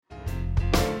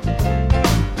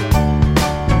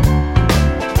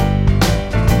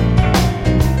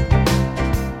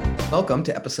Welcome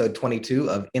to episode 22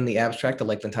 of In the Abstract, the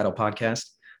Lakeland Title podcast.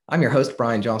 I'm your host,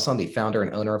 Brian Johnson, the founder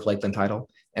and owner of Lakeland Title.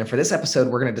 And for this episode,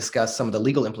 we're going to discuss some of the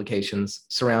legal implications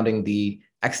surrounding the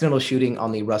accidental shooting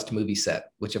on the Rust movie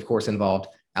set, which of course involved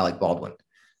Alec Baldwin.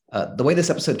 The way this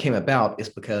episode came about is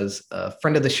because a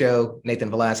friend of the show,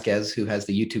 Nathan Velasquez, who has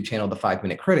the YouTube channel, The 5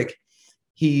 Minute Critic,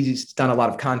 he's done a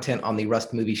lot of content on the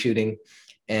Rust movie shooting.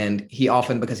 And he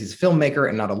often, because he's a filmmaker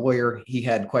and not a lawyer, he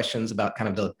had questions about kind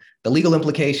of the legal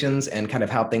implications and kind of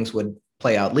how things would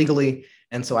play out legally.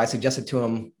 And so I suggested to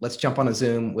him, let's jump on a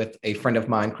Zoom with a friend of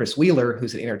mine, Chris Wheeler,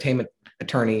 who's an entertainment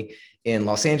attorney in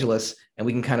Los Angeles, and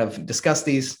we can kind of discuss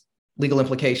these legal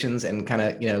implications and kind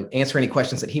of, answer any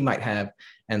questions that he might have.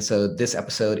 And so this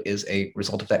episode is a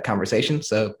result of that conversation.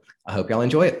 So I hope y'all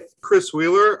enjoy it. Chris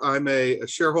Wheeler. I'm a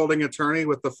shareholding attorney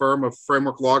with the firm of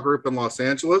Framework Law Group in Los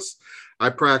Angeles. I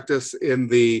practice in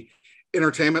the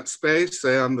entertainment space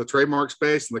and the trademark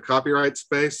space and the copyright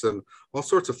space and all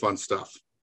sorts of fun stuff.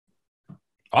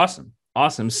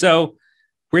 Awesome. So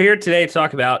we're here today to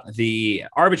talk about the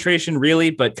arbitration,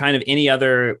 really, but kind of any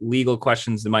other legal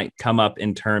questions that might come up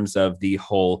in terms of the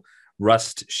whole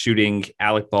Rust shooting,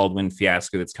 Alec Baldwin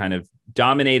fiasco that's kind of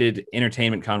dominated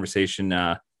entertainment conversation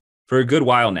for a good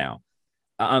while now.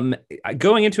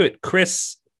 Going into it,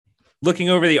 Chris, looking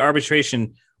over the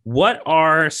arbitration, what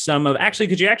are some of,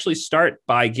 could you actually start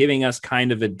by giving us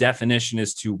kind of a definition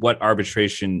as to what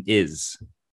arbitration is?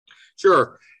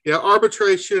 Sure. Yeah,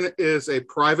 arbitration is a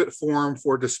private forum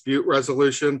for dispute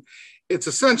resolution. It's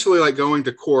essentially like going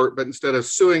to court, but instead of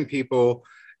suing people,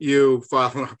 you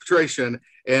file an arbitration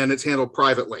and it's handled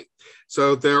privately.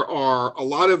 So there are a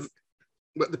lot of,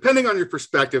 depending on your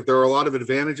perspective, there are a lot of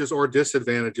advantages or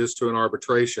disadvantages to an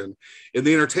arbitration. In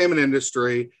the entertainment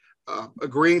industry,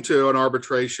 agreeing to an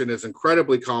arbitration is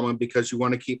incredibly common because you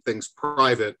want to keep things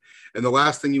private. And the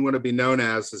last thing you want to be known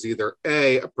as is either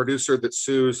A, a producer that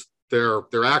sues their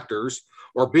actors,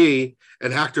 or B,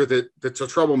 an actor that's a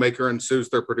troublemaker and sues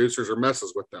their producers or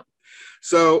messes with them.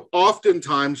 So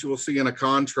oftentimes you will see in a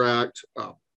contract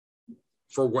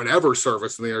for whatever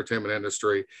service in the entertainment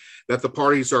industry that the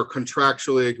parties are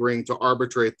contractually agreeing to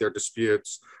arbitrate their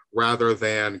disputes rather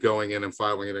than going in and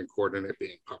filing it in court and it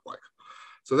being public.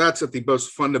 So that's at the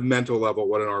most fundamental level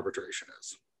what an arbitration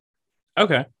is.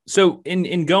 Okay. So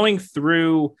in going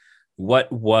through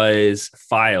what was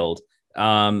filed,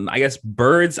 I guess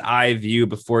bird's eye view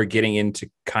before getting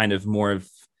into kind of more of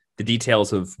the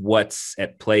details of what's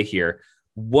at play here.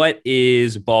 What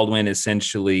is Baldwin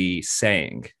essentially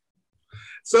saying?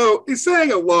 So he's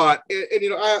saying a lot,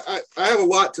 and I have a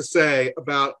lot to say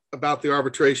about the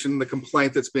arbitration, the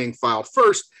complaint that's being filed.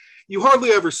 First, you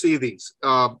hardly ever see these.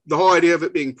 The whole idea of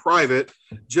it being private,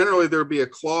 generally there'd be a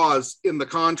clause in the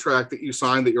contract that you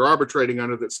sign that you're arbitrating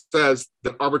under that says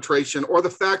that arbitration or the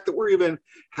fact that we're even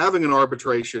having an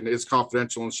arbitration is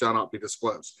confidential and shall not be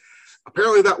disclosed.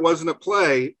 Apparently that wasn't at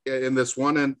play in this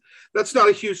one, and that's not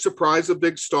a huge surprise. A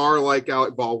big star like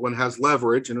Alec Baldwin has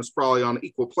leverage and is probably on an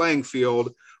equal playing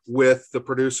field with the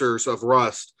producers of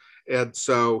Rust. And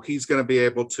so he's going to be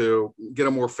able to get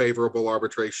a more favorable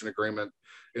arbitration agreement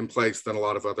in place than a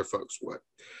lot of other folks would.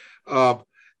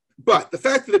 But the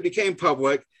fact that it became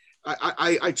public,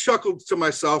 I chuckled to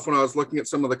myself when I was looking at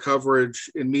some of the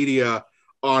coverage in media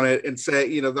on it and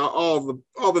say, all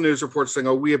the news reports saying,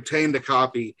 oh, we obtained a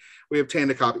copy.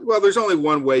 Well, there's only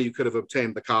one way you could have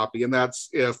obtained the copy, and that's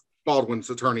if Baldwin's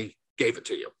attorney gave it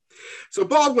to you. So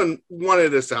Baldwin wanted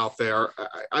this out there.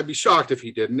 I'd be shocked if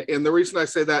he didn't. And the reason I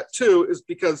say that too is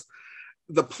because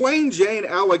the plain Jane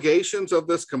allegations of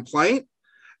this complaint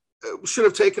should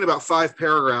have taken about 5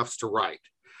 paragraphs to write.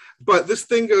 But this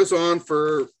thing goes on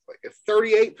for like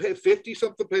 38, 50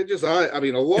 something pages. I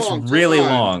mean, a long It's really time.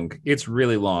 long. It's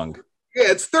really long. Yeah,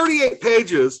 it's 38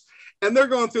 pages. And they're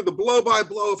going through the blow by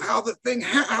blow of how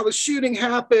the shooting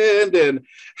happened and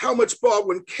how much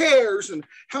Baldwin cares and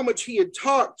how much he had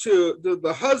talked to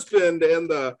the husband and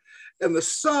the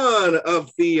son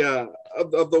of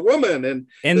the woman. And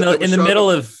in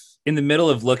the middle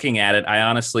of looking at it, I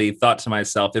honestly thought to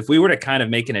myself, if we were to kind of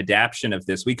make an adaptation of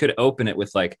this, we could open it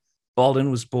with like, Baldwin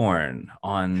was born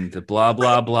on the blah,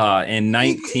 blah, blah in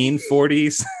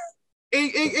 1940s.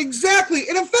 Exactly.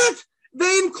 And in fact,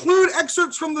 they include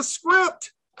excerpts from the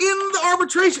script in the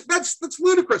arbitration. That's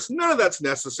ludicrous. None of that's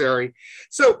necessary.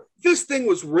 So this thing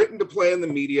was written to play in the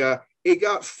media. It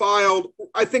got filed,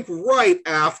 I think, right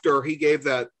after he gave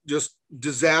that just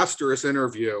disastrous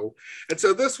interview. And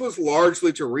so this was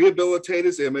largely to rehabilitate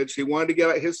his image. He wanted to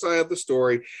get at his side of the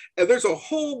story. And there's a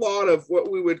whole lot of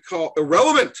what we would call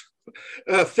irrelevant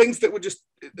things that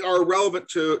are relevant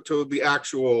to the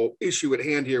actual issue at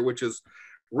hand here, which is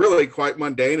really quite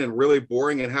mundane and really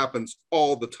boring and happens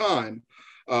all the time.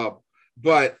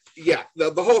 But yeah,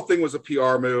 the whole thing was a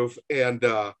PR move, and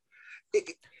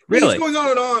Really? he's going on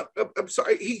and on. I'm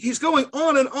sorry, he's going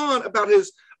on and on about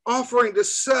his offering to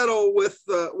settle with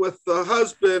the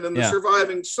husband and the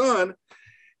surviving son,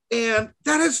 and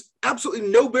that has absolutely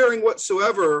no bearing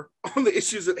whatsoever on the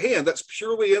issues at hand. That's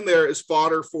purely in there as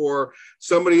fodder for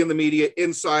somebody in the media,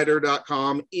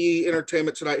 Insider.com,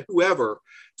 Entertainment Tonight, whoever,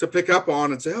 to pick up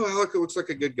on and say, "Oh, Alec looks like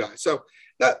a good guy." So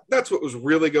that's what was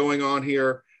really going on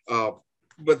here.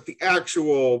 But the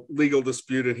actual legal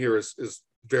dispute in here is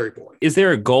very boring. Is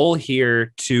there a goal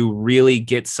here to really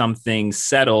get something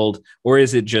settled, or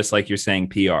is it just like you're saying,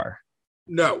 PR?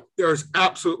 No, there's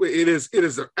absolutely, it is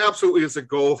absolutely is a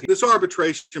goal. This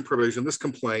arbitration provision, this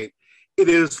complaint, it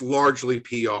is largely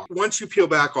PR. Once you peel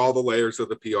back all the layers of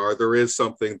the PR, there is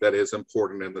something that is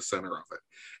important in the center of it.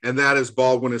 And that is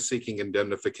Baldwin is seeking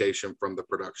indemnification from the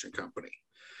production company.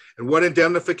 And what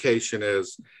indemnification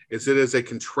is it is a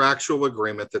contractual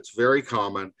agreement that's very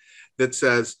common that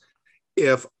says,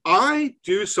 if I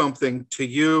do something to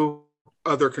you,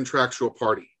 other contractual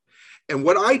party, and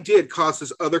what I did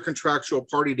causes other contractual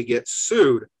party to get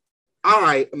sued,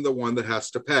 I am the one that has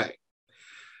to pay.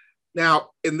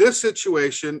 Now, in this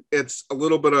situation, it's a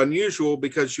little bit unusual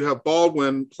because you have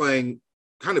Baldwin playing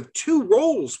kind of two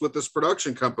roles with this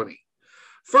production company.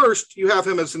 First, you have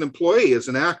him as an employee, as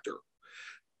an actor.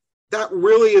 That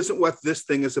really isn't what this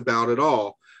thing is about at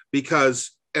all,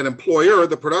 because an employer,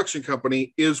 the production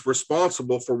company, is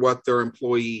responsible for what their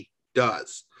employee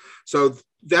does. So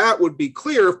that would be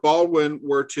clear if Baldwin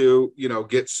were to,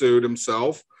 get sued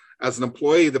himself as an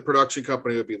employee, the production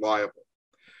company would be liable.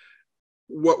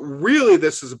 What really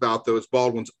this is about, though, is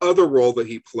Baldwin's other role that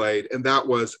he played, and that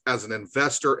was as an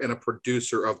investor and a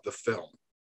producer of the film.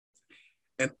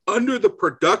 And under the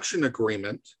production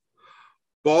agreement,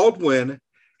 Baldwin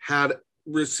had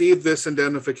received this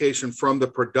indemnification from the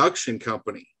production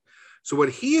company. So what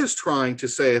he is trying to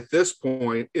say at this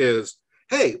point is,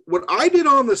 hey, what I did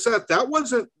on the set, that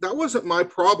wasn't my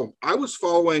problem. I was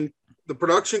following the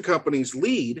production company's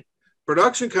lead.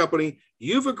 Production company,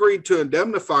 you've agreed to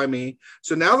indemnify me.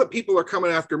 So now that people are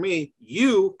coming after me,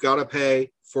 you got to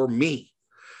pay for me.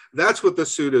 That's what the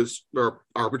suit is, or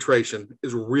arbitration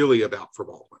is really about for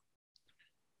Baldwin.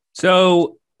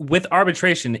 So with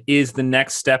arbitration, is the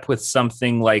next step with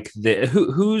something like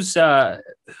the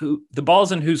the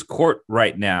ball's in whose court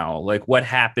right now? Like, what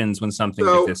happens when something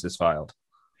like this is filed?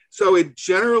 So it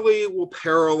generally will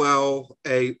parallel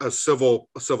a civil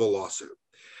lawsuit.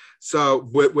 So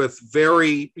with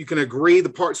you can agree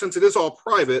since it is all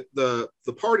private, the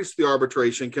parties to the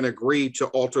arbitration can agree to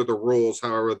alter the rules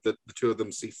however the two of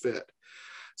them see fit.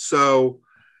 So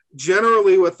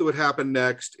generally what would happen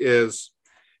next is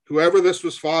whoever this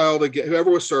was filed again,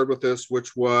 whoever was served with this,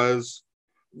 which was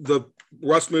the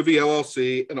Rust Movie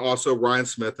LLC and also Ryan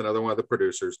Smith, another one of the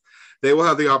producers, they will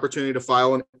have the opportunity to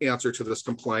file an answer to this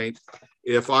complaint.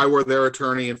 If I were their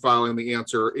attorney and filing the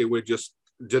answer, it would just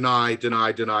deny. Arguably,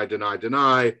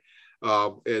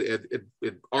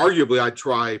 I'd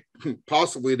try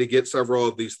possibly to get several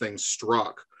of these things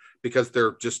struck because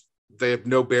they have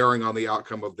no bearing on the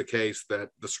outcome of the case.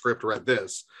 That the script read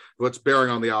this. What's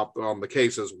bearing on the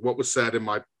case is what was said in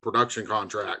my production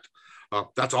contract.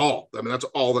 That's all. I mean, that's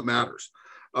all that matters.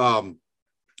 But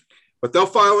they'll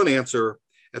file an answer.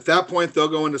 At that point, they'll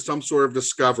go into some sort of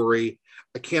discovery.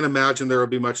 I can't imagine there will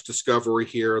be much discovery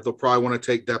here. They'll probably want to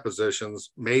take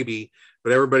depositions, maybe,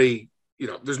 but everybody,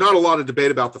 there's not a lot of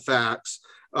debate about the facts,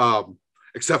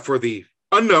 except for the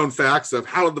unknown facts of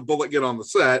how did the bullet get on the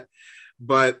set.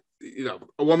 But,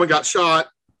 a woman got shot.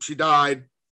 She died.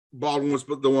 Baldwin was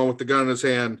the one with the gun in his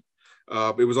hand.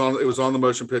 It was on the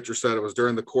motion picture set. It was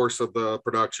during the course of the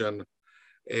production,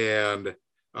 and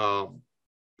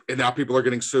now people are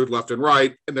getting sued left and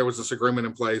right. And there was this agreement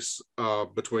in place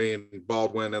between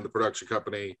Baldwin and the production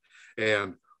company,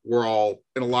 and we're all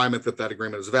in alignment that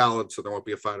agreement is valid. So there won't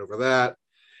be a fight over that.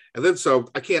 And then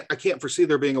so I can't foresee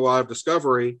there being a lot of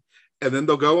discovery. And then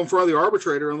they'll go in front of the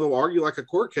arbitrator and they'll argue like a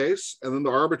court case. And then the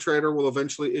arbitrator will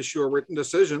eventually issue a written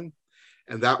decision,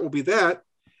 and that will be that.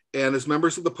 And as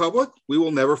members of the public, we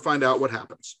will never find out what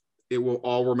happens. It will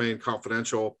all remain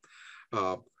confidential.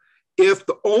 If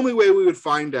the only way we would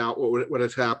find out what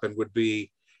has happened would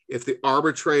be if the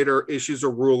arbitrator issues a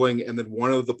ruling and then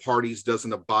one of the parties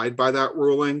doesn't abide by that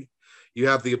ruling, you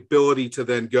have the ability to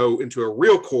then go into a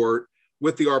real court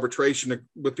with the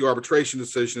arbitration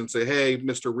decision and say, hey,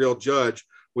 Mr. Real Judge,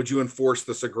 would you enforce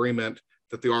this agreement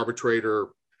that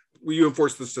will you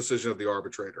enforce this decision of the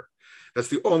arbitrator? That's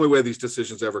the only way these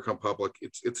decisions ever come public.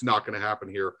 It's not going to happen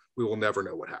here. We will never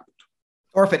know what happened.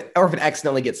 or if it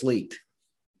accidentally gets leaked.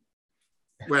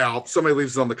 Well, somebody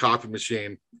leaves it on the copy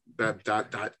machine.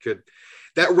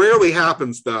 That rarely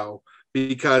happens though,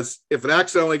 because if it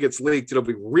accidentally gets leaked, it'll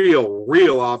be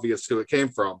real obvious who it came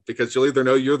from, because you'll either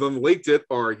know you're the one that leaked it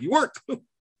or you weren't.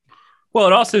 Well,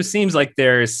 it also seems like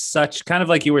there's such, kind of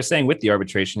like you were saying with the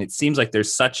arbitration, it seems like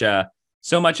there's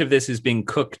so much of this is being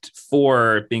cooked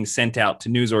for being sent out to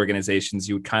news organizations.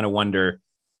 You would kind of wonder,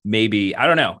 maybe, I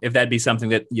don't know if that'd be something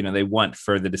that, they want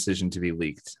for the decision to be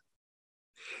leaked.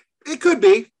 It could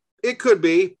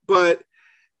be, but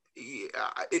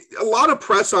a lot of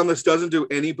press on this doesn't do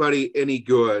anybody any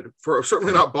good, for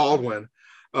certainly not Baldwin.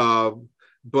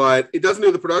 But it doesn't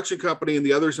do the production company and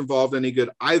the others involved any good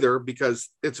either, because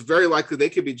it's very likely they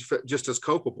could be just as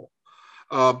culpable.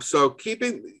 So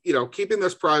keeping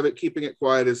this private, keeping it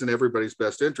quiet is in everybody's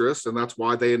best interest. And that's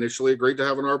why they initially agreed to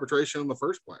have an arbitration in the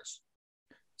first place.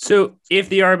 So if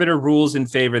the arbiter rules in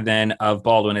favor then of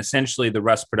Baldwin, essentially the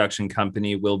Rust production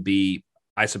company will be,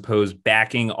 I suppose,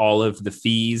 backing all of the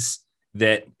fees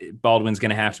that Baldwin's going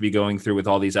to have to be going through with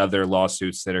all these other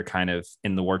lawsuits that are kind of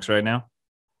in the works right now.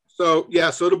 So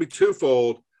it'll be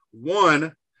twofold.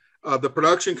 One, the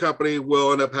production company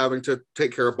will end up having to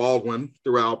take care of Baldwin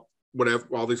throughout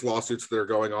all these lawsuits that are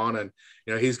going on. And,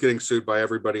 he's getting sued by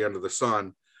everybody under the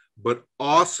sun, but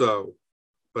also,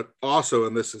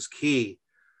 and this is key,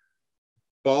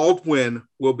 Baldwin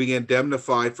will be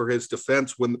indemnified for his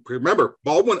defense remember,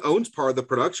 Baldwin owns part of the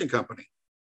production company.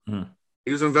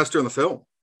 He was an investor in the film.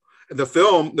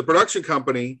 The production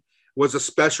company was a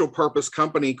special purpose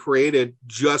company created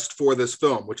just for this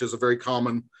film, which is a very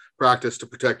common practice to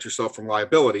protect yourself from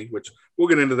liability, which we'll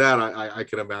get into that, I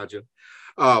can imagine.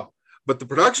 But the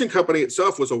production company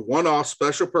itself was a one-off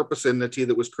special purpose entity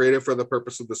that was created for the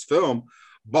purpose of this film.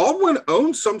 Baldwin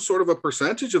owns some sort of a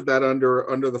percentage of that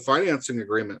under the financing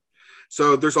agreement.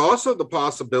 So there's also the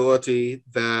possibility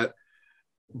that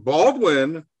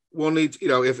Baldwin will need,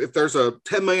 if there's a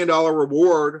 $10 million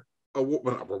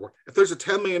if there's a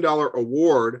 $10 million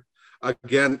award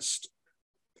against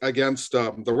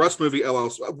the Rust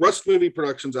Movie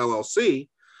Productions LLC,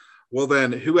 well,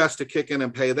 then who has to kick in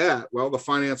and pay that? Well, the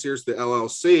financiers, the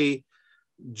LLC,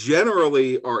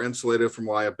 generally are insulated from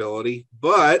liability,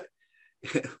 but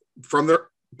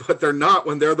they're not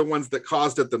when they're the ones that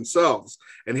caused it themselves.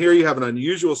 And here you have an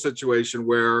unusual situation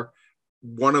where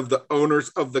one of the owners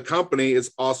of the company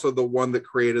is also the one that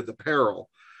created the peril.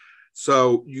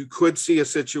 So you could see a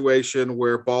situation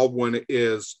where Baldwin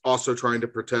is also trying to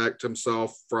protect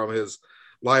himself from his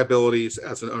liabilities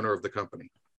as an owner of the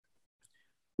company.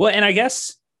 Well, and I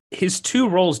guess his two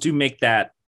roles do make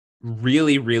that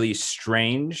really, really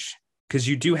strange, because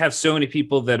you do have so many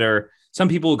people some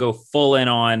people will go full in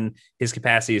on his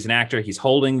capacity as an actor. He's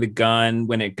holding the gun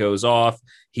when it goes off.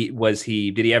 Did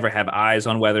he ever have eyes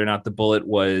on whether or not the bullet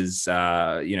was,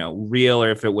 real, or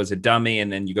if it was a dummy?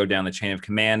 And then you go down the chain of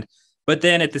command. But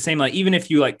then at the same time, even if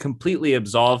you completely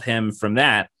absolve him from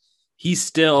that, he's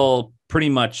still pretty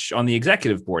much on the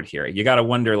executive board here. You got to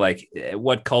wonder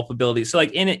what culpability. So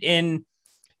in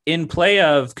play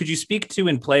of, could you speak to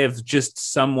in play of just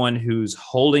someone who's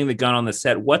holding the gun on the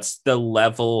set? What's the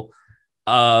level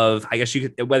of, I guess you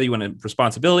could, whether you want a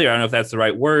responsibility, or I don't know if that's the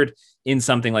right word, in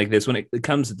something like this when it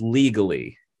comes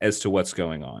legally as to what's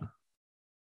going on?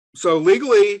 So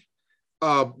legally,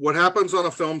 what happens on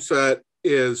a film set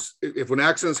is if an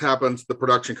accident happens, the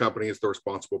production company is the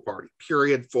responsible party,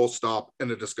 period, full stop,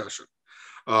 in a discussion.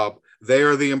 They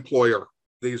are the employer.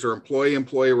 These are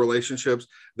employee-employee relationships.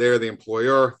 They are the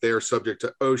employer. They are subject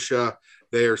to OSHA.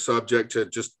 They are subject to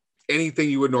just anything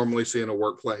you would normally see in a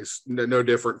workplace. No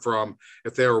different from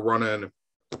if they were running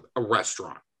a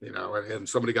restaurant, and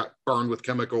somebody got burned with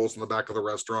chemicals in the back of the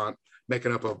restaurant,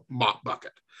 making up a mop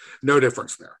bucket. No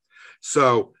difference there.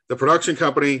 So the production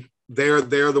company, they're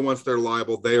the ones that are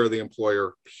liable. They are the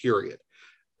employer, period.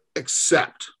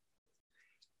 Except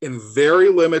in very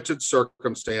limited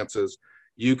circumstances,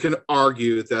 you can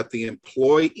argue that the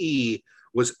employee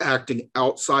was acting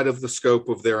outside of the scope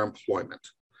of their employment.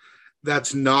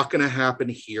 That's not going to happen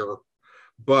here.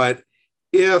 But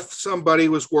if somebody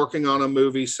was working on a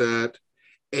movie set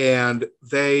and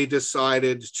they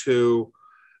decided to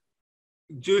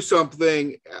do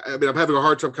something, I'm having a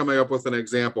hard time coming up with an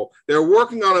example. They're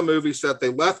working on a movie set.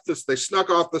 They snuck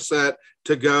off the set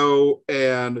to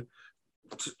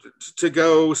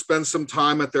go spend some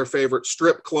time at their favorite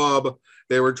strip club.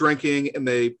 They were drinking and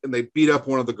they beat up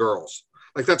one of the girls.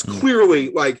 That's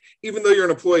clearly, even though you're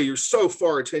an employee, you're so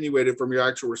far attenuated from your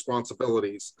actual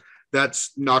responsibilities.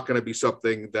 That's not going to be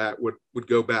something that would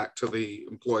go back to the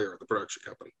employer, the production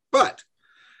company. But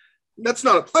that's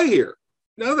not a play here.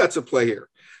 None of that's a play here.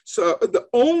 So the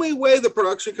only way the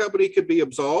production company could be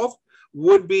absolved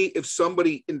would be if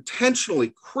somebody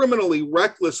intentionally, criminally,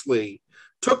 recklessly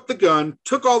took the gun,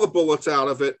 took all the bullets out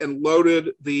of it, and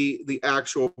loaded the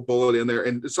actual bullet in there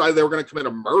and decided they were going to commit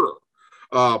a murder.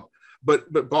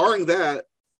 But barring that,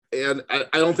 and I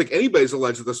don't think anybody's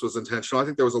alleged that this was intentional. I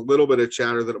think there was a little bit of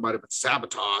chatter that it might have been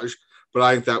sabotage, but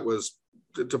I think that was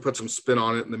to put some spin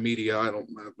on it in the media. I don't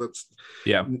know.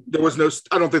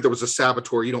 I don't think there was a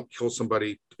saboteur. You don't kill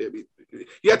somebody.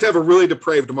 You have to have a really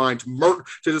depraved mind to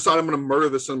decide I'm going to murder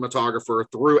the cinematographer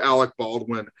through Alec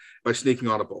Baldwin by sneaking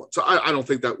on a bullet. So I don't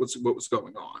think that was what was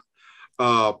going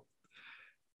on.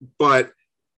 But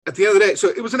at the end of the day, so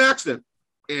it was an accident,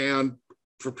 and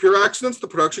for pure accidents, the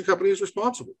production company is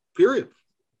responsible, period.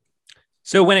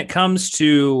 So when it comes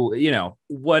to,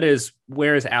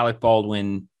 where is Alec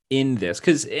Baldwin in this?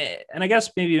 Because, and I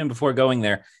guess maybe even before going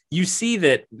there, you see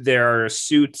that there are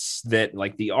suits that,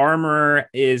 like, the armor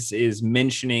is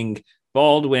mentioning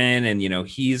Baldwin, and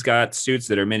he's got suits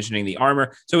that are mentioning the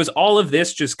armor. So is all of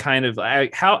this just kind of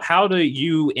how do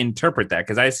you interpret that?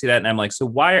 Because I see that and I'm like, so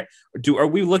are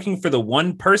we looking for the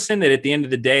one person that at the end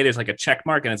of the day there's like a check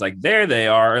mark and it's like there they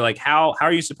are? Or like how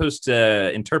are you supposed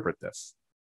to interpret this?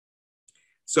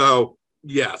 So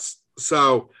yes,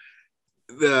 so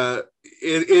it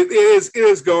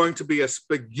is going to be a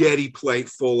spaghetti plate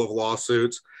full of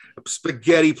lawsuits, a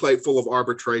spaghetti plate full of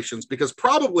arbitrations, because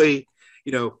probably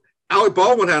Alec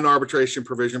Baldwin had an arbitration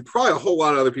provision. Probably a whole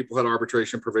lot of other people had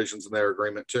arbitration provisions in their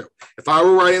agreement too. If I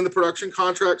were writing the production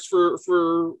contracts for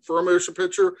a motion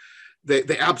picture,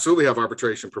 they absolutely have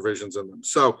arbitration provisions in them.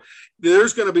 So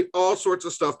there's going to be all sorts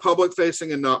of stuff, public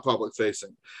facing and not public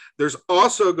facing. There's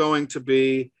also going to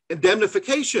be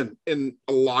indemnification in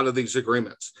a lot of these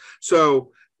agreements.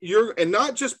 So and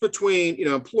not just between,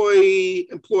 employee,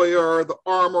 employer, the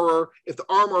armorer. If the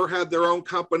armorer had their own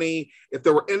company, if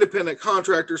there were independent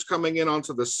contractors coming in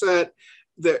onto the set,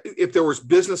 if there was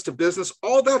business to business,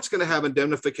 all that's going to have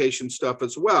indemnification stuff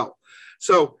as well.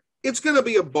 So it's going to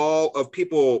be a ball of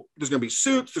people. There's going to be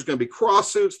suits. There's going to be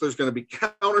cross suits. There's going to be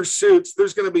counter suits.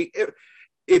 There's going to be,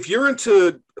 if you're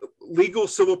into legal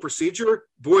civil procedure,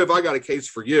 boy, have I got a case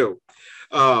for you.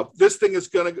 This thing is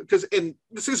going to,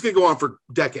 this is going to go on for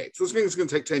decades. This thing is going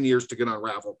to take 10 years to get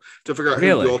unraveled, to figure out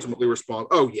who will ultimately respond.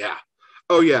 Oh yeah.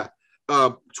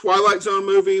 Twilight Zone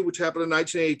movie, which happened in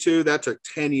 1982, that took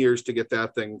 10 years to get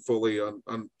that thing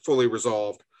fully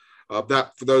resolved.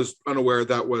 That, for those unaware,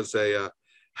 that was a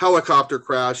helicopter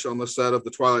crash on the set of the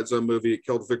Twilight Zone movie. It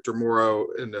killed Victor Morrow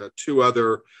and two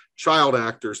other child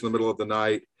actors in the middle of the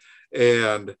night.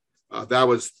 And that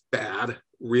was bad,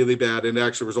 really bad, and it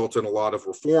actually resulted in a lot of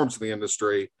reforms in the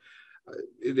industry.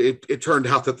 It turned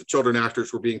out that the children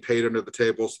actors were being paid under the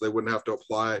table, so they wouldn't have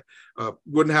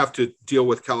to deal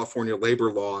with California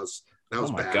labor laws. That was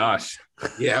bad. Oh my gosh.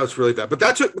 Yeah, it was really bad. But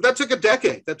that took a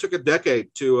decade. That took a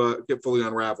decade to get fully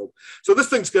unraveled. So this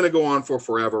thing's going to go on for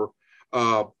forever.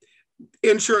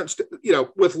 Insurance,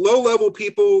 with low-level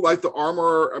people like the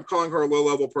armorer, I'm calling her a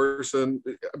low-level person.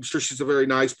 I'm sure she's a very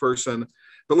nice person,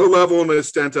 but low-level in the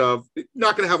extent of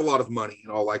not going to have a lot of money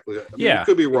in all likelihood. I mean, it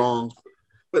could be wrong.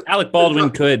 But Alec Baldwin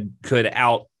could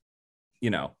out,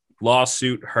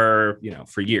 lawsuit her,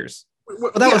 for years.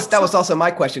 Well, that was also my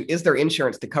question. Is there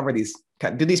insurance to cover these?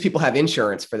 Do these people have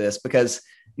insurance for this? Because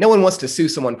no one wants to sue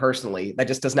someone personally. That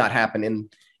just does not happen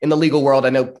in the legal world. I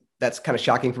know that's kind of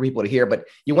shocking for people to hear, but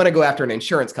you want to go after an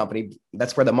insurance company.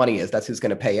 That's where the money is. That's who's going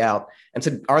to pay out. And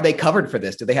so are they covered for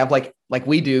this? Do they have like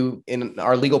we do in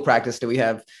our legal practice? Do we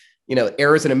have,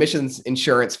 errors and omissions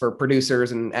insurance for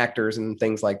producers and actors and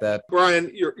things like that?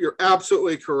 Brian, you're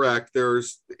absolutely correct.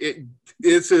 There's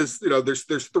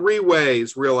three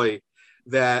ways really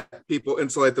that people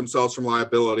insulate themselves from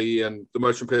liability in the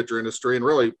motion picture industry, and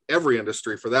really every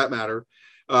industry for that matter.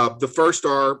 The first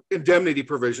are indemnity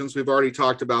provisions. We've already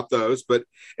talked about those, but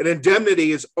an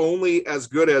indemnity is only as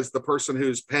good as the person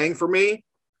who's paying for me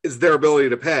is their ability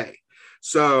to pay.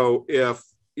 So if,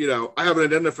 I have an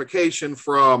indemnification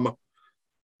from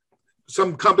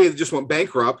some company that just went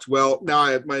bankrupt, well,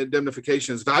 now my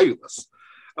indemnification is valueless.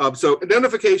 So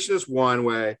indemnification is one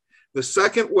way. The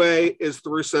second way is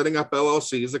through setting up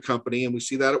LLC as a company, and we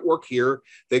see that at work here.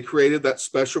 They created that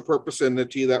special purpose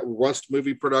entity, that Rust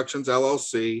Movie Productions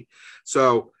LLC.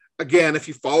 So again, if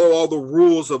you follow all the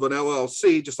rules of an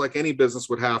LLC, just like any business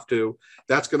would have to,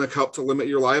 that's going to help to limit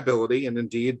your liability. And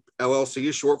indeed, LLC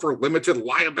is short for limited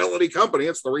liability company.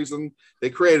 It's the reason they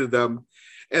created them.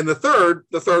 And the third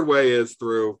way is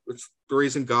it's the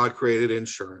reason God created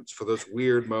insurance, for those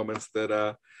weird moments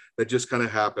that just kind of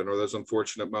happen, or those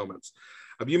unfortunate moments.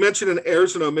 You mentioned an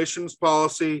errors and omissions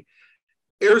policy.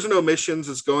 errors and omissions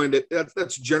is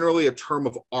that's generally a term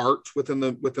of art within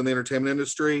the entertainment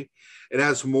industry. It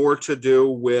has more to do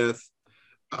with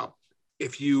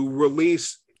if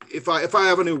I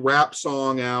have a new rap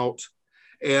song out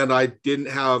and I didn't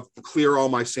have clear all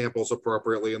my samples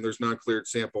appropriately and there's not a cleared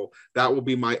sample, that will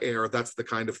be my error. That's the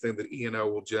kind of thing that E&O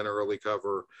will generally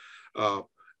cover.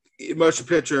 Motion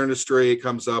picture industry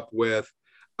comes up with,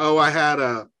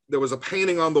 there was a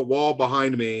painting on the wall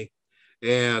behind me,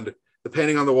 and the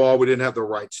painting on the wall, we didn't have the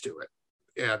rights to it.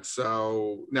 And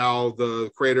so now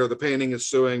the creator of the painting is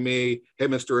suing me. Hey,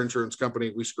 Mr. Insurance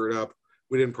Company, we screwed up.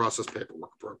 We didn't process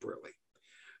paperwork appropriately.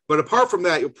 But apart from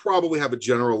that, you'll probably have a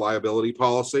general liability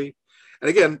policy. And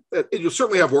again, you'll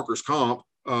certainly have workers' comp.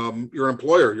 Your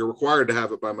employer, you're required to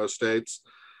have it by most states.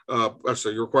 So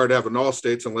you're required to have it in all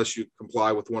states unless you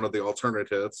comply with one of the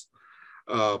alternatives.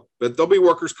 But there'll be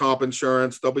workers' comp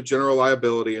insurance. There'll be general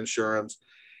liability insurance.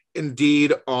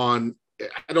 Indeed, I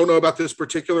don't know about this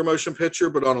particular motion picture,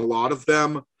 but on a lot of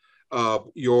them,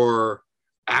 your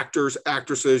actors,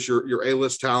 actresses, your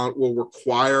A-list talent will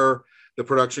require the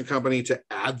production company to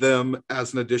add them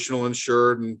as an additional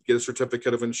insured and get a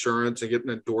certificate of insurance and get an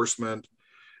endorsement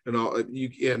and all.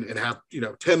 And have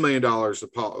 $10 million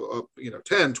of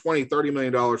 10, 20, $30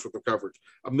 million worth of coverage,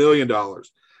 $1 million.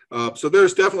 So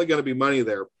there's definitely going to be money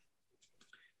there.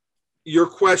 Your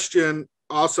question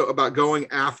also about going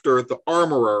after the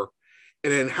armorer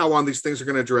and then how long these things are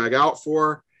going to drag out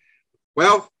for.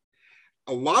 Well,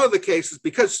 a lot of the cases,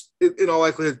 because in all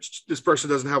likelihood, this person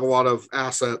doesn't have a lot of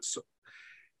assets,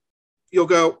 you'll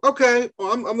go, okay,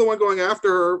 well, I'm the one going after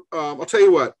her. I'll tell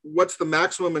you what's the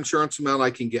maximum insurance amount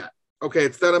I can get? Okay,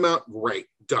 it's that amount. Great,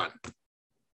 done.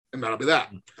 And that'll be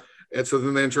that. And so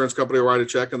then the insurance company will write a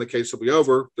check and the case will be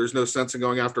over. There's no sense in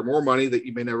going after more money that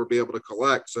you may never be able to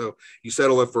collect. So you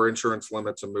settle it for insurance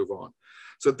limits and move on.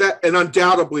 So and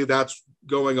undoubtedly that's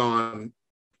going on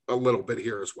a little bit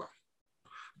here as well.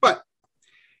 But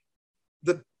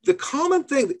the common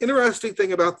thing, the interesting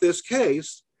thing about this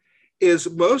case is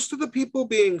most of the people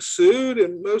being sued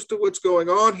and most of what's going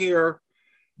on here,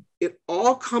 it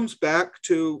all comes back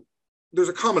to there's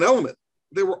a common element.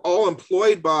 They were all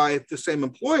employed by the same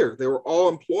employer. They were all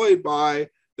employed by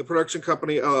the production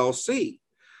company LLC.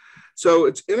 So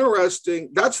it's interesting.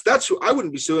 That's who I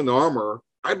wouldn't be suing the armorer.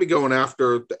 I'd be going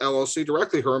after the LLC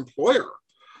directly, her employer.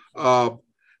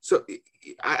 So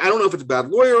I don't know if it's bad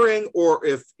lawyering or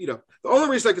if, the only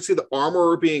reason I could see the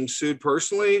armorer being sued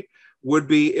personally would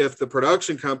be if the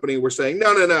production company were saying,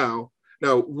 no,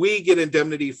 we get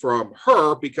indemnity from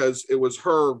her because it was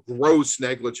her gross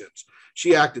negligence.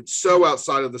 She acted so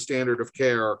outside of the standard of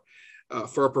care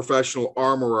for a professional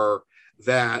armorer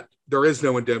that there is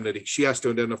no indemnity. She has to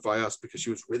indemnify us because she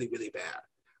was really, really bad.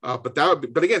 But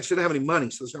again, she didn't have any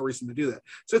money, so there's no reason to do that.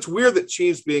 So it's weird that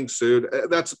she's being sued.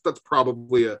 That's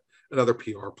probably another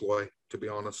PR ploy, to be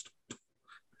honest.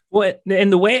 Well,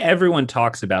 and the way everyone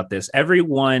talks about this,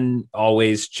 everyone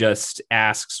always just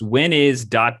asks, when is ...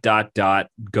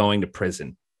 going to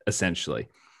prison, essentially.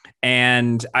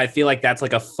 And I feel like that's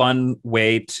like a fun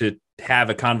way to have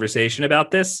a conversation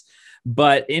about this.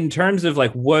 But in terms of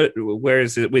like where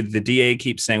is it with the DA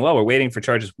keeps saying, well, we're waiting for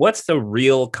charges. What's the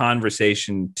real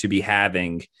conversation to be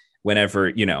having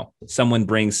whenever, someone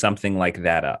brings something like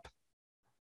that up?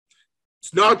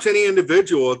 It's not up to any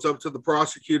individual. It's up to the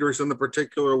prosecutors in the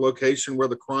particular location where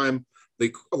the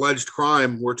alleged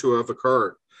crime were to have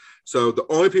occurred. So the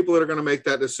only people that are going to make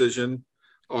that decision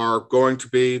are going to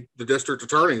be the district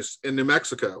attorneys in New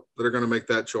Mexico that are going to make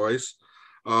that choice.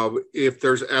 If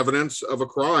there's evidence of a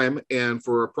crime and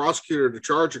for a prosecutor to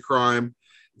charge a crime,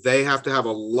 they have to have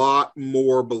a lot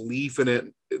more belief in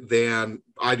it than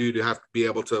I do to have to be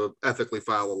able to ethically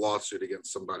file a lawsuit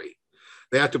against somebody.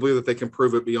 They have to believe that they can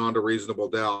prove it beyond a reasonable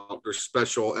doubt. There's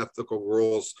special ethical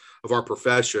rules of our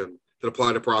profession that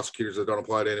apply to prosecutors that don't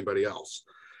apply to anybody else.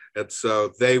 And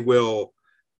so they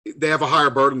have a higher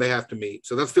burden they have to meet.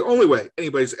 So that's the only way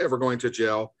anybody's ever going to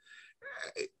jail.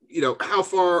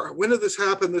 When did this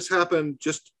happen? This happened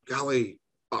just,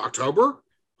 October?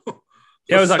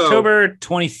 Yeah, it was October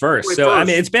 21st. So, I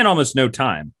mean, it's been almost no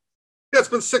time. Yeah, it's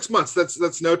been 6 months.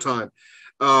 That's no time.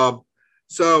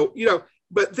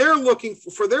 But they're looking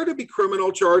for there to be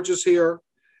criminal charges here.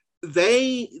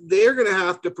 They're going to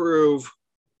have to prove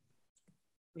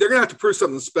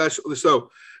something special. So,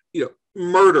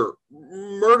 murder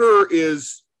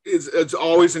is it's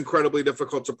always incredibly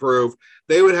difficult to prove.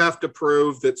 They would have to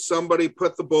prove that somebody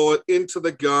put the bullet into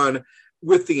the gun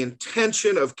with the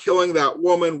intention of killing that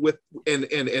woman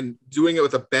and doing it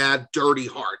with a bad, dirty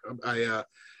heart.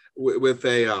 With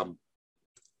a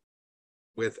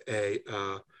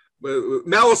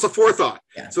malice aforethought.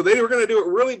 Yeah. So they were going to do it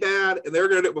really bad, and they were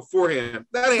going to do it beforehand.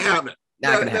 That ain't happening.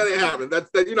 That ain't happening.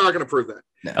 You're not going to prove that.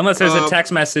 No. Unless there's a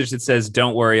text message that says,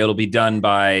 "Don't worry, it'll be done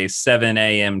by 7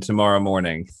 a.m. tomorrow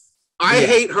morning." I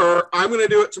hate her. I'm going to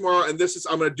do it tomorrow, and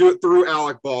I'm going to do it through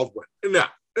Alec Baldwin. No.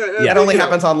 That only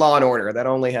happens on Law and Order. That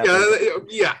only happens.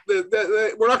 Yeah.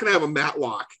 We're not going to have a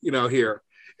Matlock, here.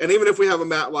 And even if we have a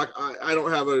Matlock, I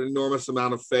don't have an enormous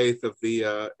amount of faith of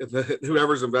the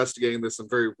whoever's investigating this in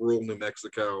very rural New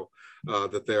Mexico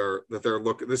that they're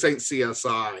looking. This ain't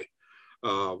CSI.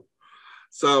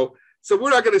 So we're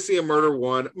not going to see a murder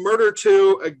 1. Murder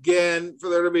 2, again, for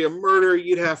there to be a murder,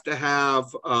 you'd have to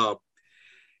have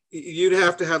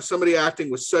somebody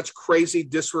acting with such crazy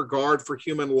disregard for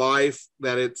human life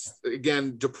that it's,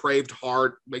 again, depraved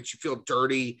heart, makes you feel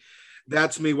dirty.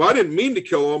 That's me. Well, I didn't mean to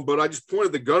kill him, but I just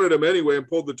pointed the gun at him anyway and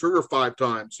pulled the trigger 5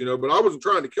 times, but I wasn't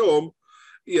trying to kill him.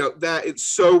 That it's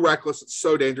so reckless. It's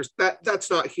so dangerous. That's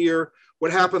not here.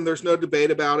 What happened, there's no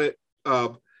debate about it.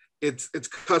 It's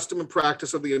custom and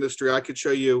practice of the industry. I could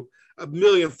show you a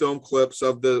million film clips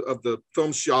of the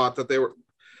film shot that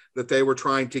they were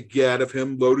trying to get of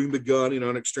him loading the gun,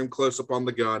 an extreme close up on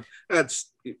the gun.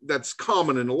 That's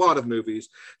common in a lot of movies.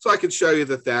 So I could show you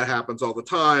that happens all the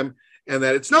time and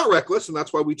that it's not reckless. And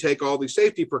that's why we take all these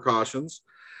safety precautions.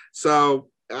 So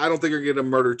I don't think you're going to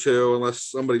murder 2 unless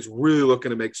somebody's really looking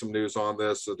to make some news on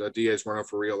this. A DA's running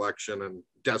for re-election and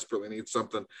desperately needs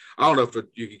something. I don't know if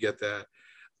you could get that.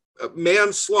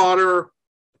 Manslaughter,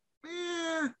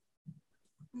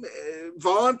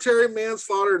 voluntary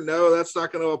manslaughter, no, that's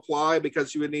not going to apply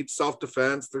because you would need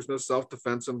self-defense. There's no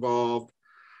self-defense involved.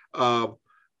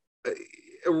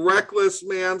 Reckless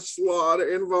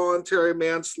manslaughter, involuntary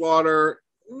manslaughter,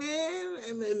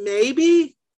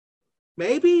 maybe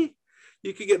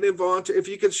you could get an involuntary if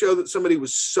you could show that somebody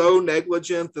was so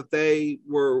negligent that they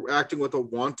were acting with a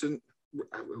wanton.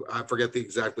 I forget the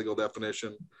exact legal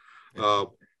definition.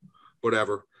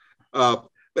 Whatever. But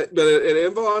an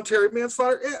involuntary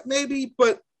manslaughter, maybe,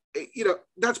 but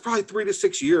that's probably 3 to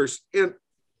 6 years. And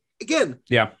again,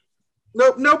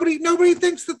 nobody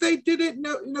thinks that they did it.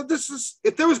 No, this is,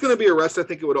 if there was going to be arrest, I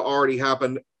think it would have already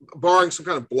happened, barring some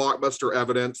kind of blockbuster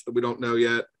evidence that we don't know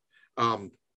yet.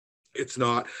 It's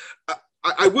not.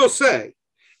 I will say,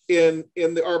 in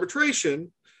the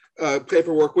arbitration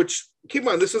paperwork, which keep in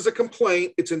mind, this is a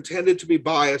complaint. It's intended to be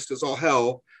biased as all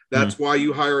hell. That's why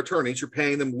you hire attorneys. You're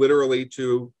paying them literally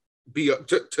to be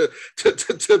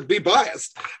to be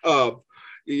biased.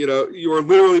 You are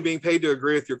literally being paid to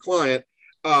agree with your client.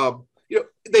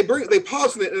 They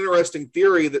posit an interesting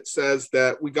theory that says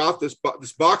that we got this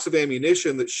box of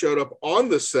ammunition that showed up on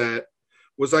the set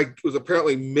was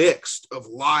apparently mixed of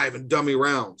live and dummy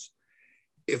rounds.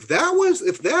 If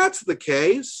that's the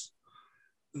case,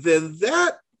 then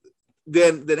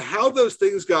how those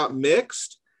things got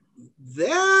mixed.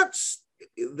 That's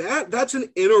an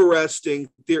interesting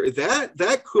theory.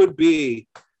 That could be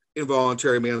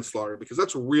involuntary manslaughter because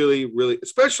that's really, really,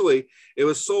 especially it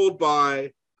was sold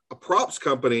by a props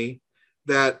company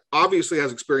that obviously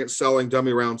has experience selling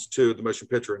dummy rounds to the motion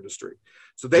picture industry.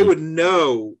 So they would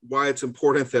know why it's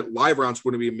important that live rounds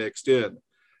wouldn't be mixed in.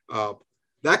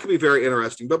 That could be very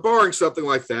interesting, but barring something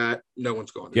like that, no one's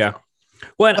going to know.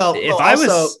 Well,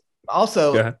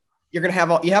 you're going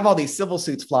to have all these civil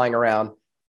suits flying around.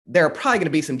 There are probably going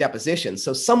to be some depositions.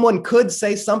 So someone could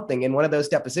say something in one of those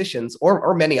depositions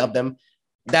or many of them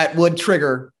that would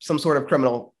trigger some sort of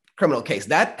criminal case.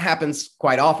 That happens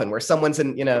quite often where someone's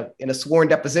in a sworn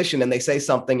deposition and they say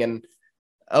something and,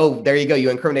 oh, there you go.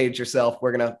 You incriminated yourself.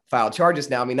 We're going to file charges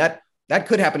now. I mean, that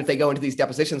could happen if they go into these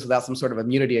depositions without some sort of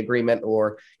immunity agreement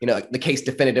or, the case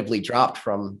definitively dropped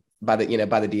by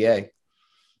the DA.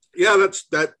 Yeah,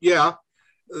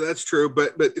 that's true.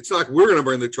 But it's not like we're going to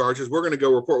bring the charges. We're going to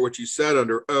go report what you said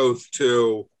under oath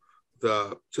to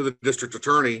the district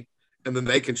attorney, and then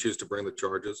they can choose to bring the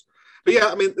charges. But yeah,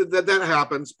 I mean, that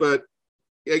happens, but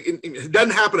it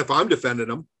doesn't happen if I'm defending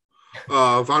them,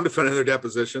 if I'm defending their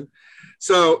deposition.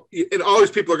 So, and all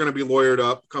these people are going to be lawyered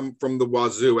up, come from the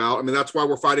wazoo out. I mean, that's why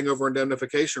we're fighting over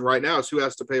indemnification right now is who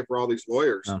has to pay for all these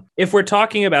lawyers. If we're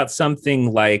talking about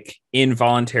something like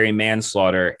involuntary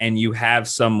manslaughter and you have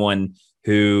someone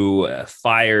who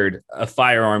fired a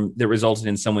firearm that resulted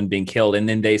in someone being killed, and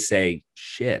then they say,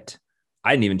 shit,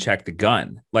 I didn't even check the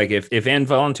gun. Like if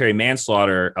involuntary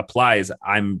manslaughter applies,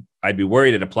 I'd be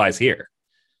worried it applies here.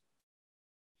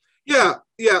 Yeah,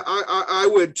 I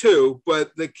would too.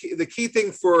 But the key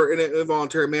thing for an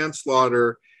involuntary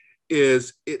manslaughter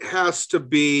is it has to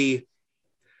be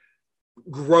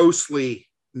grossly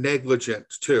negligent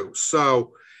too.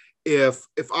 So if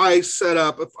I set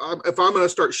up, if I'm going to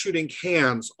start shooting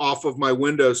cans off of my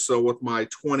windowsill with my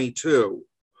 22,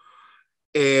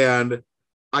 and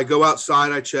I go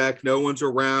outside, I check, no one's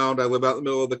around, I live out in the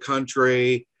middle of the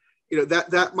country,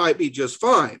 that might be just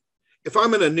fine. If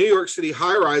I'm in a New York City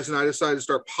high rise and I decide to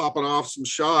start popping off some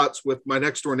shots with my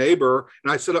next door neighbor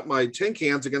and I set up my tin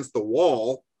cans against the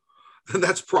wall, then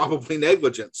that's probably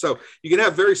negligent. So you can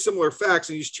have very similar facts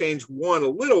and you just change one a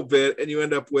little bit and you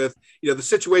end up with, the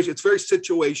situation. It's very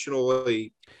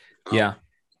situationally. Yeah.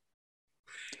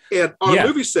 And on a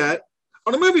movie set,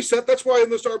 that's why in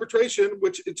this arbitration,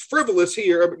 which it's frivolous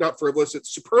here, not frivolous,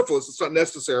 it's superfluous, it's not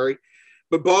necessary.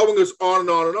 But Baldwin goes on and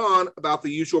on and on about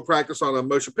the usual practice on a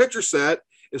motion picture set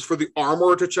is for the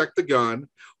armorer to check the gun.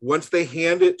 Once they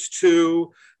hand it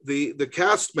to the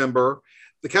cast member,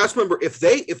 if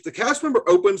the cast member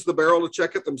opens the barrel to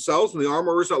check it themselves and the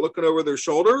armorer is not looking over their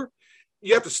shoulder,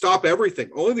 you have to stop everything.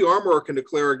 Only the armorer can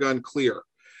declare a gun clear.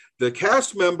 The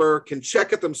cast member can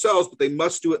check it themselves, but they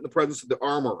must do it in the presence of the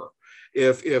armorer.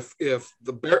 If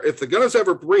the gun is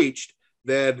ever breached,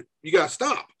 then you got to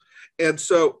stop. And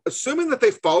so, assuming that they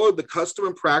followed the custom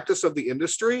and practice of the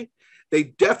industry, they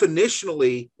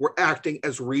definitionally were acting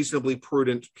as reasonably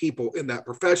prudent people in that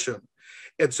profession.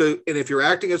 And if you're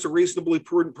acting as a reasonably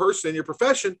prudent person in your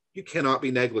profession, you cannot be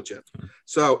negligent.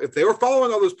 So if they were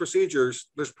following all those procedures,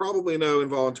 there's probably no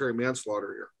involuntary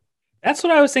manslaughter here. That's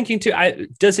what I was thinking too.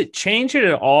 Does it change it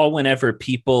at all whenever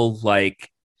people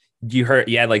you heard,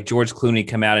 like George Clooney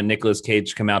come out and Nicolas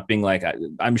Cage come out being like,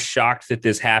 I'm shocked that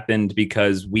this happened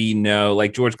because we know,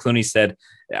 like George Clooney said,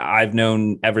 I've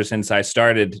known ever since I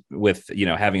started with,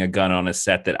 having a gun on a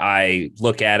set that I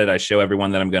look at it, I show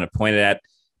everyone that I'm going to point it at.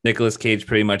 Nicolas Cage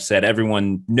pretty much said,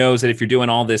 everyone knows that if you're doing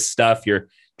all this stuff, you're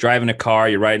driving a car,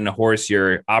 you're riding a horse,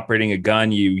 you're operating a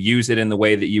gun, you use it in the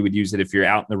way that you would use it if you're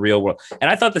out in the real world. And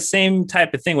I thought the same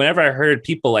type of thing, whenever I heard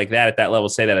people like that at that level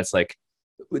say that, it's like,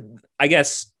 I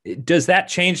guess, does that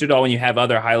change at all when you have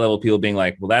other high level people being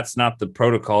like, well, that's not the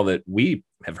protocol that we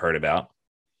have heard about?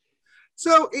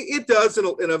 So it does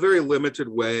in a very limited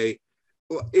way.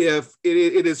 If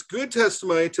it is good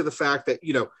testimony to the fact that,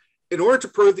 in order to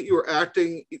prove that you are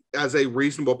acting as a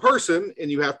reasonable person and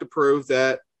you have to prove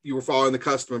that you were following the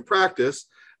custom and practice,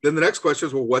 then the next question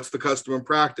is, well, what's the custom and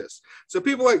practice? So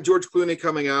people like George Clooney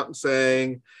coming out and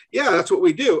saying, yeah, that's what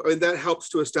we do. I mean, that helps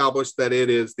to establish that it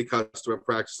is the custom and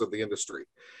practice of the industry.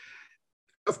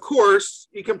 Of course,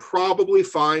 you can probably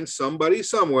find somebody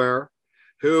somewhere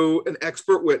an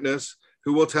expert witness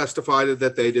who will testify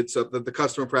that they did something, that the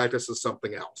custom and practice is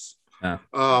something else.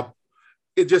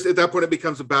 It just, at that point, it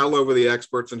becomes a battle over the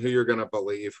experts and who you're going to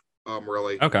believe,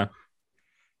 really. Okay.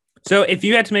 So if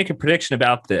you had to make a prediction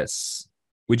about this,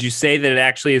 would you say that it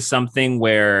actually is something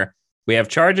where we have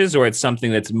charges, or it's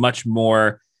something that's much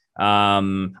more, I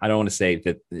don't want to say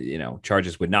that,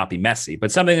 charges would not be messy,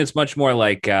 but something that's much more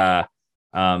like in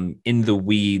the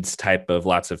weeds type of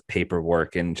lots of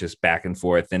paperwork and just back and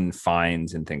forth and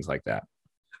fines and things like that?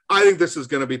 I think this is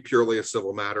going to be purely a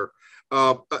civil matter.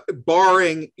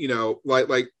 Barring,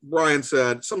 like Brian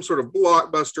said, some sort of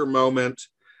blockbuster moment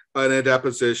in a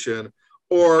deposition,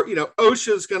 or,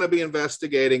 OSHA is going to be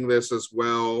investigating this as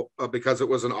well because it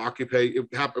was an occupation.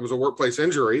 It was a workplace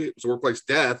injury. It was a workplace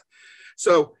death.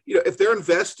 So, if they're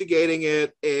investigating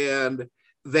it and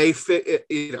they fit,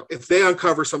 if they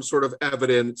uncover some sort of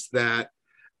evidence that,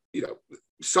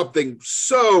 something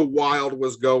so wild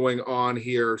was going on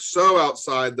here, so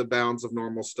outside the bounds of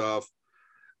normal stuff,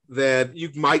 then you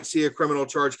might see a criminal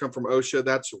charge come from OSHA.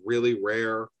 That's really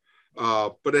rare,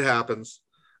 but it happens.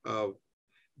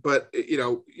 But,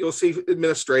 you'll see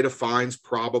administrative fines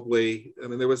probably. I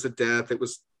mean, there was a death. It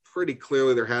was pretty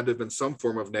clearly there had to have been some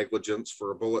form of negligence for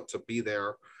a bullet to be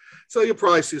there. So you'll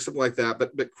probably see something like that.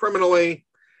 But criminally,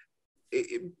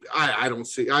 I don't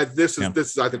see. This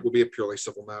is I think will be a purely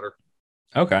civil matter.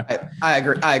 Okay, I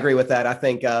agree. I agree with that. I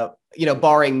think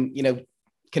barring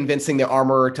convincing the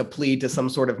armorer to plead to some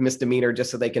sort of misdemeanor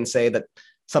just so they can say that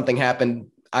something happened,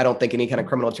 I don't think any kind of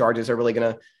criminal charges are really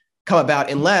going to come about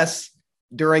unless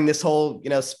during this whole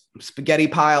spaghetti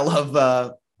pile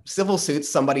of civil suits,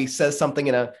 somebody says something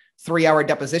in a 3-hour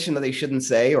deposition that they shouldn't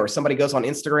say, or somebody goes on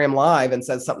Instagram Live and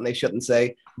says something they shouldn't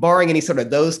say. Barring any sort of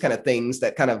those kind of things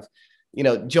that kind of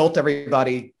jolt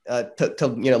everybody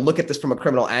to look at this from a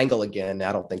criminal angle again,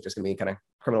 I don't think there's going to be any kind of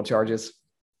criminal charges.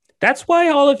 That's why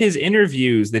all of his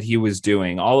interviews that he was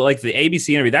doing, all like the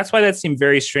ABC interview, that's why that seemed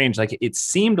very strange. Like it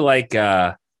seemed like,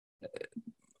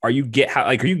 are you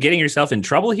getting yourself in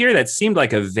trouble here? That seemed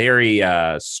like a very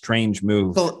strange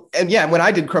move. Well, and yeah, when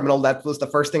I did criminal, that was the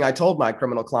first thing I told my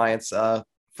criminal clients for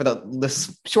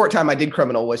this short time I did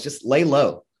criminal was just lay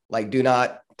low. Like, do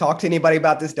not talk to anybody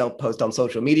about this. Don't post on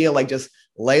social media. Like, just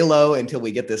lay low until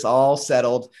we get this all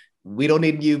settled. We don't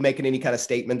need you making any kind of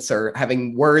statements or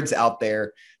having words out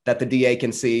there that the DA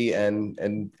can see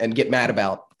and get mad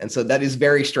about. And so that is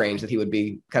very strange that he would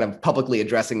be kind of publicly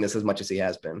addressing this as much as he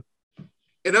has been.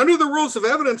 And under the rules of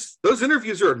evidence, those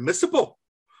interviews are admissible.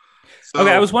 So,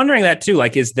 okay, I was wondering that too.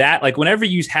 Like, is that like whenever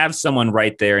you have someone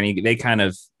right there and they kind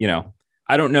of,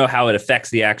 I don't know how it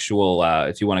affects the actual,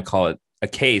 if you want to call it a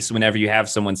case, whenever you have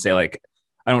someone say like,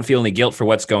 I don't feel any guilt for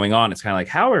what's going on. It's kind of like,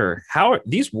 how are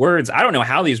these words? I don't know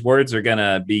how these words are going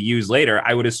to be used later.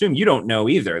 I would assume you don't know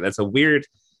either.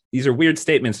 These are weird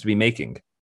statements to be making.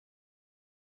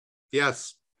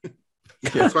 Yes.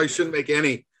 That's why you shouldn't make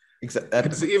any.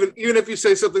 Exactly. Even if you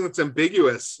say something that's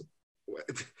ambiguous,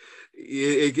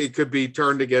 it could be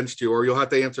turned against you, or you'll have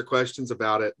to answer questions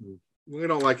about it. And we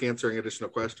don't like answering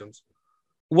additional questions.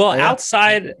 Well,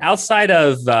 outside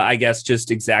of, I guess,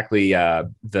 just exactly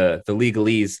the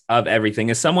legalese of everything,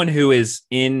 as someone who is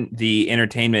in the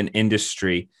entertainment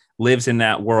industry, lives in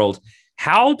that world,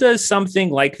 how does something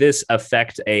like this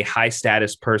affect a high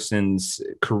status person's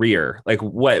career? Like,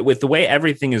 what with the way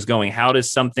everything is going, how does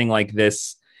something like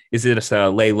this? Is it a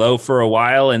lay low for a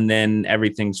while and then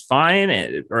everything's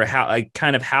fine, or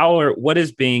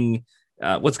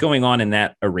what's going on in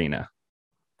that arena?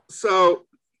 So,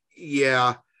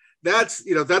 yeah, this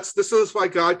is why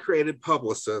God created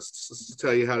publicists, to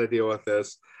tell you how to deal with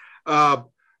this.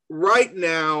 Right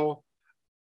now,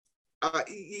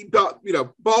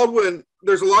 Baldwin,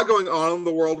 there's a lot going on in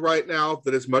the world right now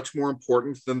that is much more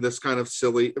important than this kind of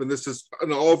silly. I mean, this is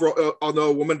an overall, although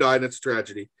a woman died and it's a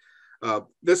tragedy.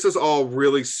 This is all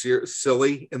really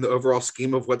silly in the overall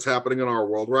scheme of what's happening in our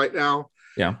world right now.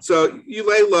 Yeah. So you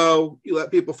lay low, you let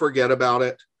people forget about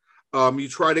it. You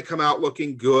try to come out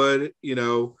looking good,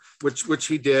 which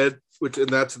he did, and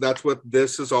that's what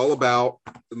this is all about,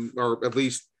 or at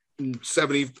least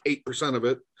 78% of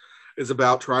it is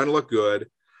about trying to look good.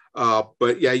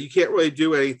 But yeah, you can't really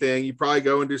do anything. You probably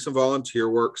go and do some volunteer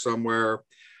work somewhere,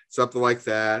 something like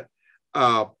that.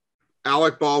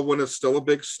 Alec Baldwin is still a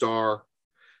big star.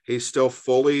 He's still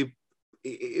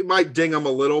it might ding him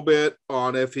a little bit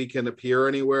on if he can appear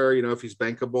anywhere, if he's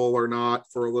bankable or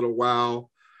not for a little while.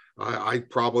 I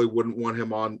probably wouldn't want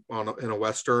him in a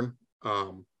Western.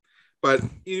 But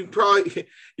you probably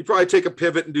take a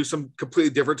pivot and do some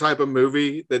completely different type of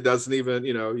movie that doesn't even,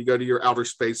 you go to your outer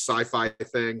space sci-fi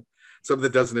thing, something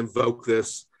that doesn't invoke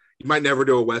this. You might never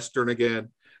do a Western again.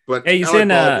 But hey,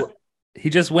 he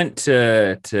just went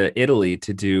to Italy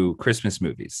to do Christmas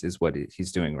movies, is what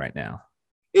he's doing right now.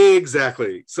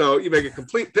 Exactly. So you make a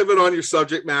complete pivot on your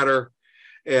subject matter.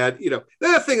 And, the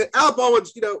other thing, Alec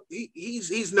Baldwin's,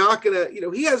 he's not going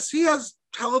to, he has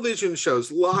television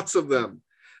shows, lots of them,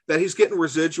 that he's getting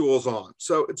residuals on.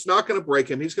 So it's not going to break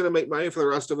him. He's going to make money for the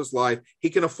rest of his life. He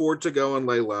can afford to go and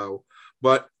lay low.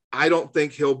 But I don't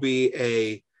think he'll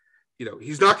be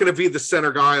he's not going to be the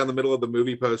center guy on the middle of the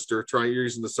movie poster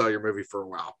using to sell your movie for a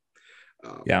while.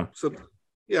 Yeah. So,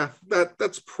 yeah,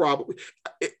 that's probably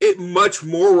it much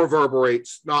more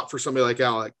reverberates, not for somebody like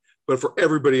Alec, but for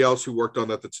everybody else who worked on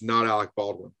that's not Alec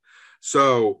Baldwin.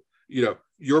 So,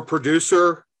 your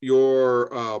producer,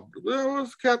 what's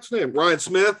the cat's name? Ryan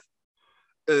Smith.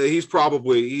 He's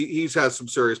has some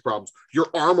serious problems. Your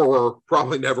armorer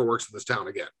probably never works in this town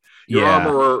again. Your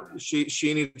armorer,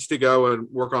 she needs to go and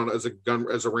work on as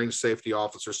a range safety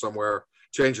officer somewhere.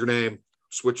 Change your name,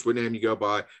 switch what name you go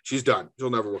by. She's done. She'll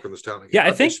never work in this town again. Yeah,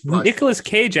 I think Nicolas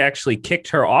Cage actually kicked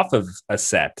her off of a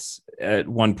set at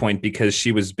one point because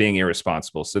she was being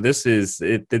irresponsible. So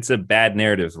it's a bad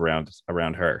narrative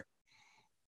around her.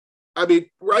 I mean,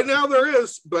 right now there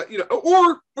is, but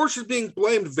or she's being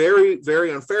blamed very,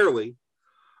 very unfairly.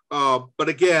 But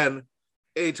again,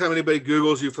 anytime anybody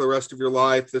Googles you for the rest of your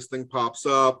life, this thing pops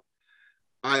up.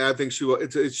 I think she will.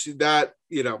 If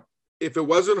it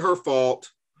wasn't her fault,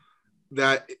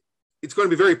 that it's going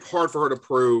to be very hard for her to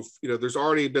prove. There's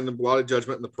already been a lot of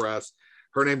judgment in the press.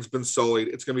 Her name's been sullied.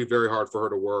 It's going to be very hard for her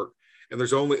to work. And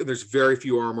there's very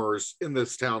few armorers in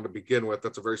this town to begin with.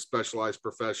 That's a very specialized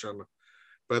profession.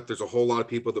 But there's a whole lot of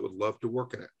people that would love to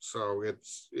work in it. So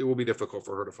it will be difficult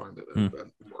for her to find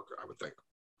work, I would think.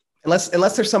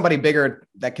 Unless there's somebody bigger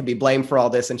that can be blamed for all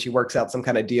this and she works out some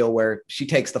kind of deal where she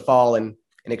takes the fall in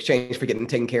exchange for getting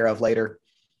taken care of later.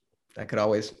 That could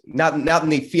always, not in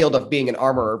the field of being an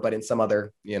armorer, but in some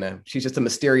other, she's just a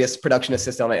mysterious production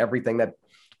assistant on everything that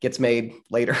gets made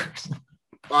later.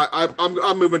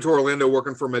 I'm moving to Orlando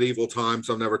working for medieval times.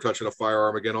 So I'm never touching a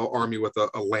firearm again. I'll arm you with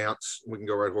a lance. We can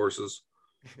go ride horses.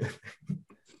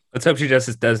 Let's hope she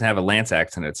just doesn't have a Lance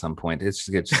accent at some point. It's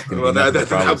just well,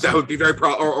 that would be very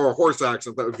or a horse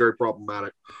accent. That would be very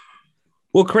problematic.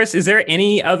 Well, Chris, is there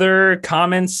any other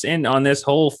comments on this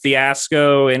whole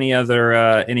fiasco? Any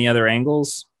other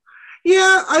angles?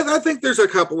 Yeah, I think there's a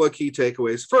couple of key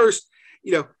takeaways. First,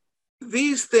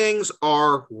 these things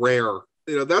are rare.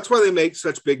 That's why they make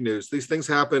such big news. These things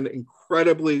happen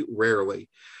incredibly rarely.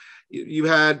 You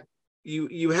had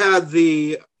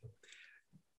the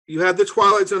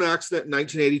Twilight Zone accident in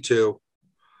 1982.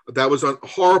 That was a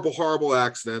horrible, horrible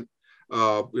accident.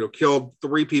 Killed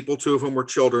 3 people, 2 of whom were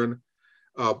children.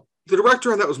 The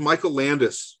director on that was Michael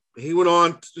Landis. He went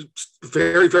on to a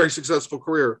very, very successful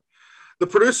career. The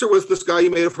producer was this guy,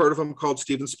 you may have heard of him, called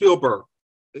Steven Spielberg.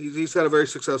 He's had a very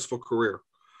successful career.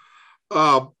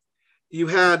 You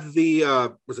had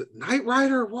was it Knight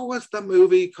Rider? What was the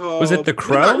movie called? Was it The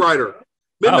Crow? Midnight Rider.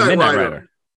 Midnight Rider.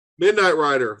 Midnight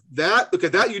Rider. Look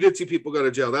at that. You did see people go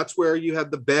to jail. That's where you had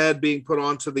the bed being put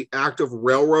onto the active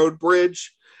railroad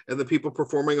bridge and the people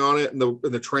performing on it and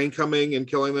the train coming and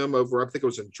killing them over, I think it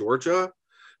was in Georgia.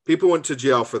 People went to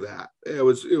jail for that. It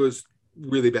was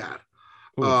really bad.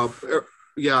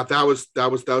 Yeah, that was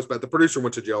bad. The producer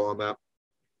went to jail on that.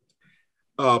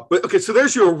 But okay, so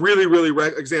there's your really, really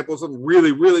example of something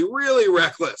really, really, really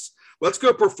reckless. Let's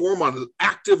go perform on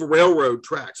active railroad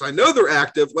tracks. I know they're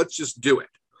active. Let's just do it.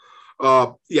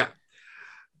 But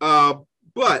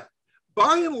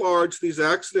by and large, these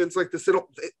accidents like this,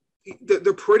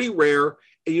 they're pretty rare,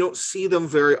 and you don't see them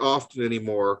very often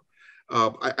anymore.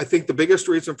 I think the biggest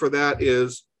reason for that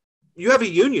is you have a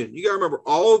union. You got to remember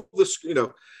all of this,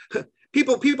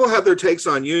 people have their takes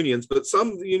on unions, but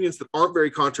some unions that aren't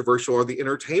very controversial are the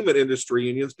entertainment industry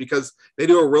unions because they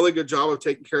do a really good job of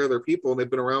taking care of their people, and they've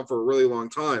been around for a really long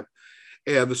time.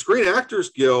 And the Screen Actors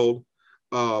Guild,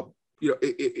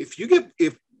 if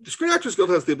the Screen Actors Guild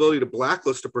has the ability to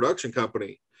blacklist a production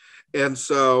company. And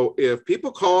so if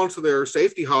people call into their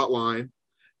safety hotline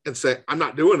and say, I'm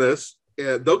not doing this,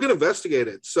 they'll get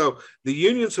investigated. So the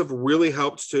unions have really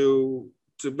helped to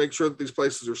make sure that these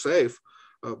places are safe.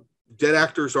 Dead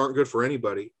actors aren't good for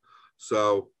anybody.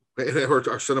 So, or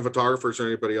cinematographers or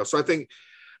anybody else. So I think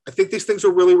these things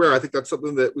are really rare. I think that's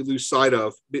something that we lose sight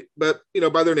of. But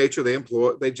by their nature,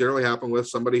 they generally happen with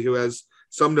somebody who has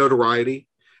some notoriety,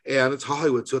 and it's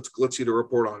Hollywood, so it's glitzy to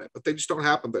report on it. But they just don't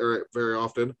happen very, very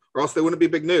often, or else they wouldn't be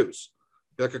big news.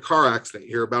 Like a car accident,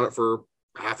 you hear about it for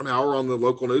half an hour on the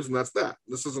local news, and that's that.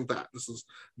 This isn't that. This is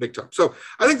big time. So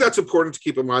I think that's important to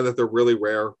keep in mind that they're really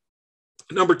rare.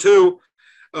 Number 2,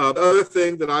 the other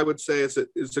thing that I would say is a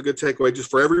good takeaway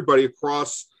just for everybody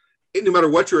across, no matter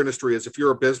what your industry is. If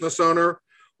you're a business owner,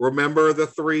 remember the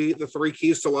three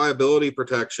keys to liability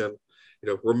protection.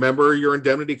 Remember your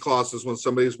indemnity clauses when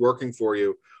somebody's working for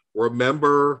you.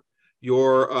 Remember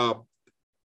to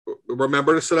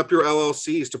set up your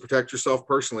LLCs to protect yourself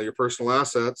personally, your personal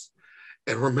assets,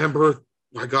 and remember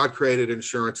why God created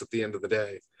insurance at the end of the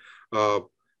day.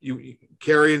 You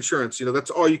carry insurance.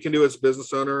 That's all you can do as a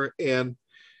business owner, and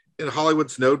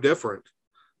Hollywood's no different.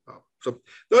 So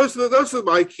those are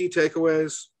my key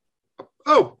takeaways.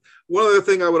 Oh, one other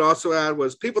thing I would also add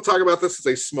was people talk about this as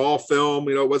a small film.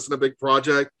 It wasn't a big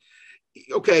project.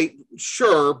 Okay,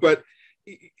 sure, but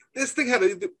this thing had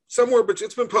but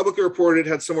it's been publicly reported, it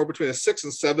had somewhere between a $6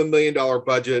 and $7 million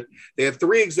budget. They had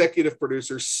 3 executive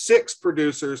producers, 6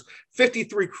 producers,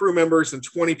 53 crew members, and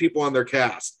 20 people on their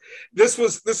cast. This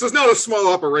was not a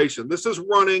small operation. This is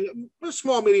running a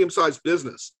small, medium-sized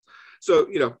business. So,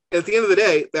 at the end of the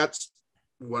day, that's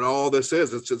what all this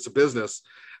is. It's a business.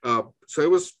 So it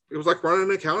was like running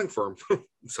an accounting firm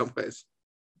in some ways.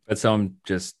 But someone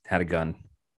just had a gun.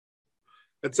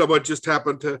 And someone just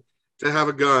happened to have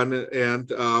a gun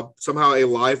and somehow a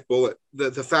live bullet.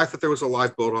 The fact that there was a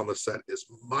live bullet on the set is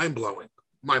mind-blowing.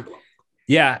 Mind-blowing.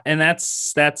 Yeah, and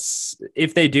that's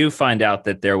if they do find out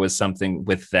that there was something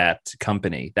with that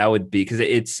company, that would be because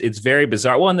it's very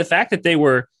bizarre. Well, and the fact that they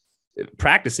were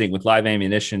practicing with live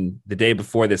ammunition the day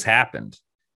before this happened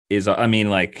is, I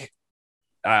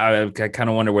kind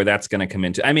of wonder where that's going to come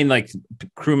into.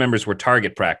 Crew members were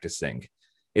target practicing.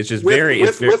 It's just with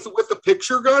the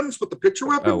picture guns, with the picture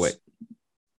weapons. Oh wait,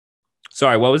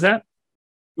 sorry, what was that?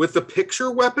 With the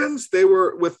picture weapons, they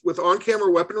were with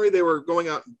on-camera weaponry. They were going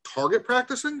out and target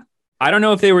practicing. I don't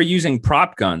know if they were using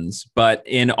prop guns, but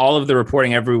in all of the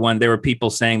reporting, there were people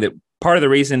saying that part of the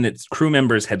reason that crew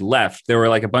members had left, there were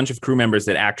like a bunch of crew members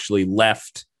that actually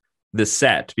left the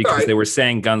set because they were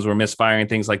saying guns were misfiring and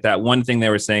things like that. One thing they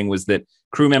were saying was that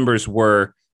crew members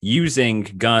were using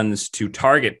guns to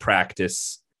target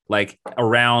practice like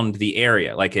around the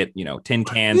area, like at tin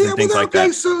cans and things like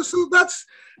that. So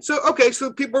So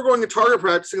people are going to target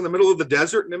practicing in the middle of the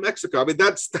desert in New Mexico. I mean,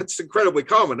 that's incredibly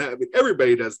common. I mean,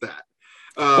 everybody does that.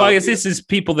 Well, I guess this is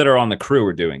people that are on the crew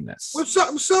are doing this. Well,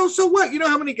 so what? You know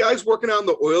how many guys working out in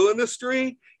the oil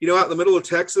industry, out in the middle of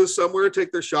Texas somewhere,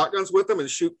 take their shotguns with them and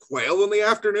shoot quail in the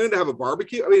afternoon to have a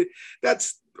barbecue? I mean,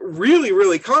 that's really,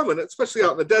 really common, especially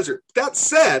out in the desert. That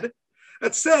said,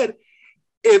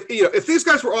 if these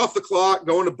guys were off the clock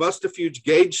going to bust a few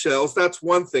gauge shells, that's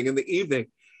one thing in the evening.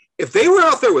 If they were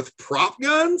out there with prop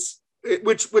guns,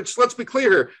 which let's be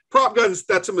clear here, prop guns,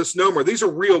 that's a misnomer. These are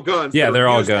real guns. Yeah, they're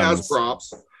all guns. As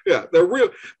props. Yeah, they're real.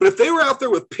 But if they were out there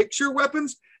with picture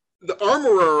weapons, the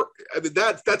armorer, I mean,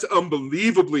 that's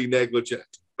unbelievably negligent.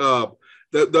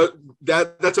 It's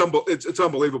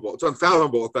unbelievable. It's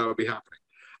unfathomable if that would be happening.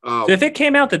 So if it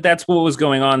came out that that's what was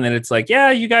going on, then it's like,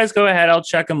 yeah, you guys go ahead. I'll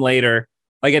check them later.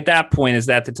 Like at that point, is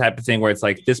that the type of thing where it's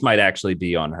like, this might actually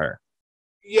be on her?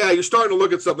 Yeah, you're starting to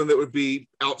look at something that would be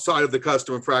outside of the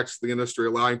custom and practice of the industry,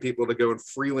 allowing people to go and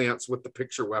freelance with the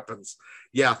picture weapons.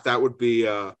 Yeah, that would be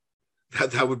that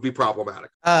would be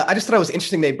problematic. I just thought it was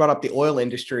interesting they brought up the oil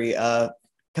industry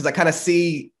because I kind of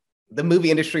see the movie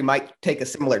industry might take a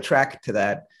similar track to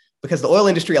that, because the oil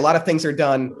industry, a lot of things are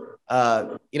done,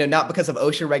 not because of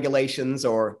OSHA regulations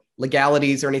or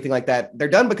legalities or anything like that. They're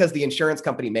done because the insurance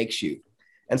company makes you.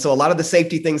 And so a lot of the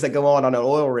safety things that go on an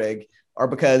oil rig are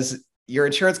because your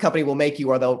insurance company will make you,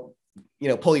 or they'll,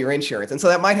 pull your insurance. And so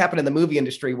that might happen in the movie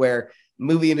industry, where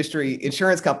movie industry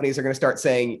insurance companies are going to start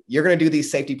saying, you're going to do these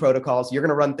safety protocols, you're going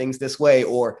to run things this way,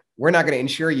 or we're not going to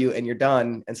insure you and you're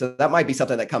done. And so that might be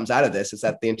something that comes out of this, is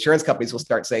that the insurance companies will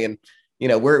start saying, you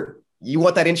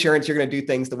want that insurance, you're going to do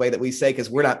things the way that we say, because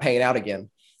we're not paying out again.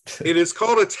 It is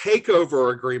called a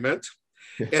takeover agreement,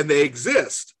 and they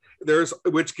exist.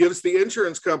 Which gives the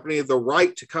insurance company the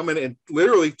right to come in and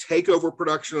literally take over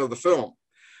production of the film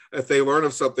if they learn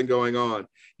of something going on.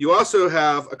 You also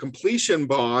have a completion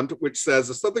bond, which says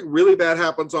if something really bad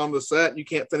happens on the set and you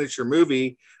can't finish your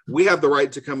movie, we have the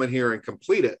right to come in here and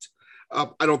complete it.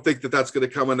 I don't think that that's going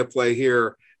to come into play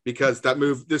here, because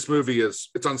this movie it's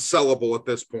unsellable at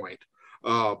this point.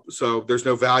 So there's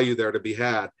no value there to be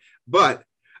had. But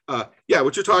what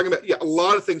you're talking about, a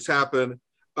lot of things happen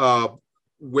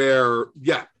where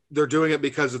they're doing it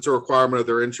because it's a requirement of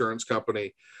their insurance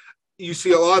company. You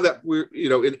see a lot of that,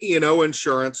 in E&O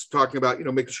insurance, talking about,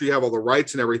 making sure you have all the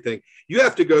rights and everything. You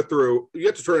have to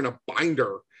turn in a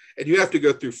binder, and you have to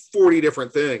go through 40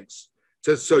 different things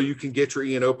so you can get your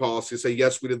E&O policy and say,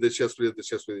 yes, we did this, yes, we did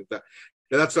this, yes, we did that.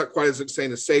 Now, that's not quite as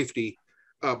insane as safety.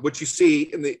 What you see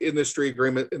in the industry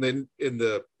agreement and then in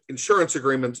the insurance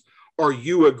agreements, or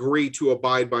you agree to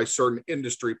abide by certain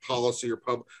industry policy or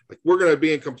like we're going to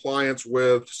be in compliance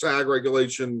with SAG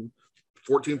regulation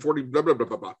 1440, blah, blah, blah,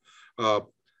 blah, blah. But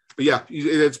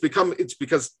it's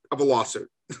because of a lawsuit.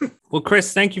 Well,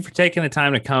 Chris, thank you for taking the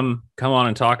time to come on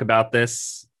and talk about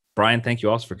this. Brian, thank you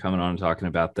also for coming on and talking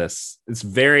about this. It's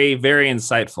very, very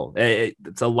insightful.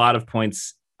 It's a lot of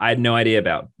points I had no idea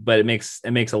about, but it makes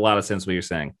a lot of sense what you're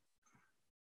saying.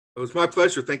 It was my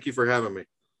pleasure. Thank you for having me.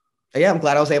 Yeah, I'm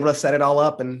glad I was able to set it all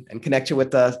up and connect you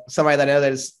with somebody that I know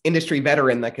that is industry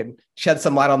veteran that could shed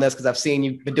some light on this, because I've seen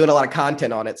you've been doing a lot of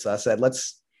content on it. So I said,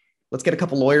 let's get a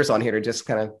couple lawyers on here to just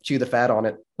kind of chew the fat on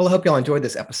it. Well, I hope y'all enjoyed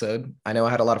this episode. I know I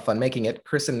had a lot of fun making it.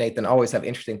 Chris and Nathan always have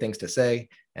interesting things to say,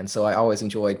 and so I always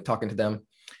enjoyed talking to them.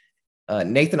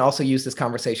 Nathan also used this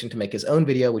conversation to make his own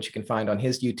video, which you can find on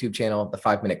his YouTube channel, The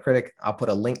 5-Minute Critic. I'll put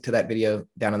a link to that video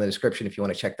down in the description if you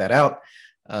want to check that out.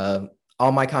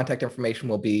 All my contact information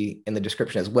will be in the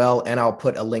description as well, and I'll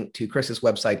put a link to Chris's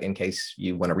website in case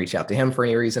you want to reach out to him for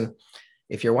any reason.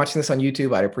 If you're watching this on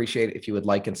YouTube, I'd appreciate it if you would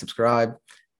like and subscribe,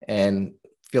 and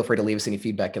feel free to leave us any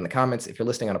feedback in the comments. If you're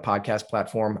listening on a podcast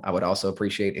platform, I would also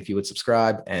appreciate if you would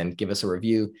subscribe and give us a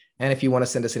review. And if you want to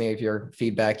send us any of your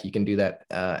feedback, you can do that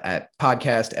at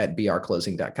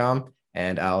podcast@brclosing.com,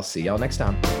 and I'll see y'all next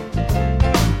time.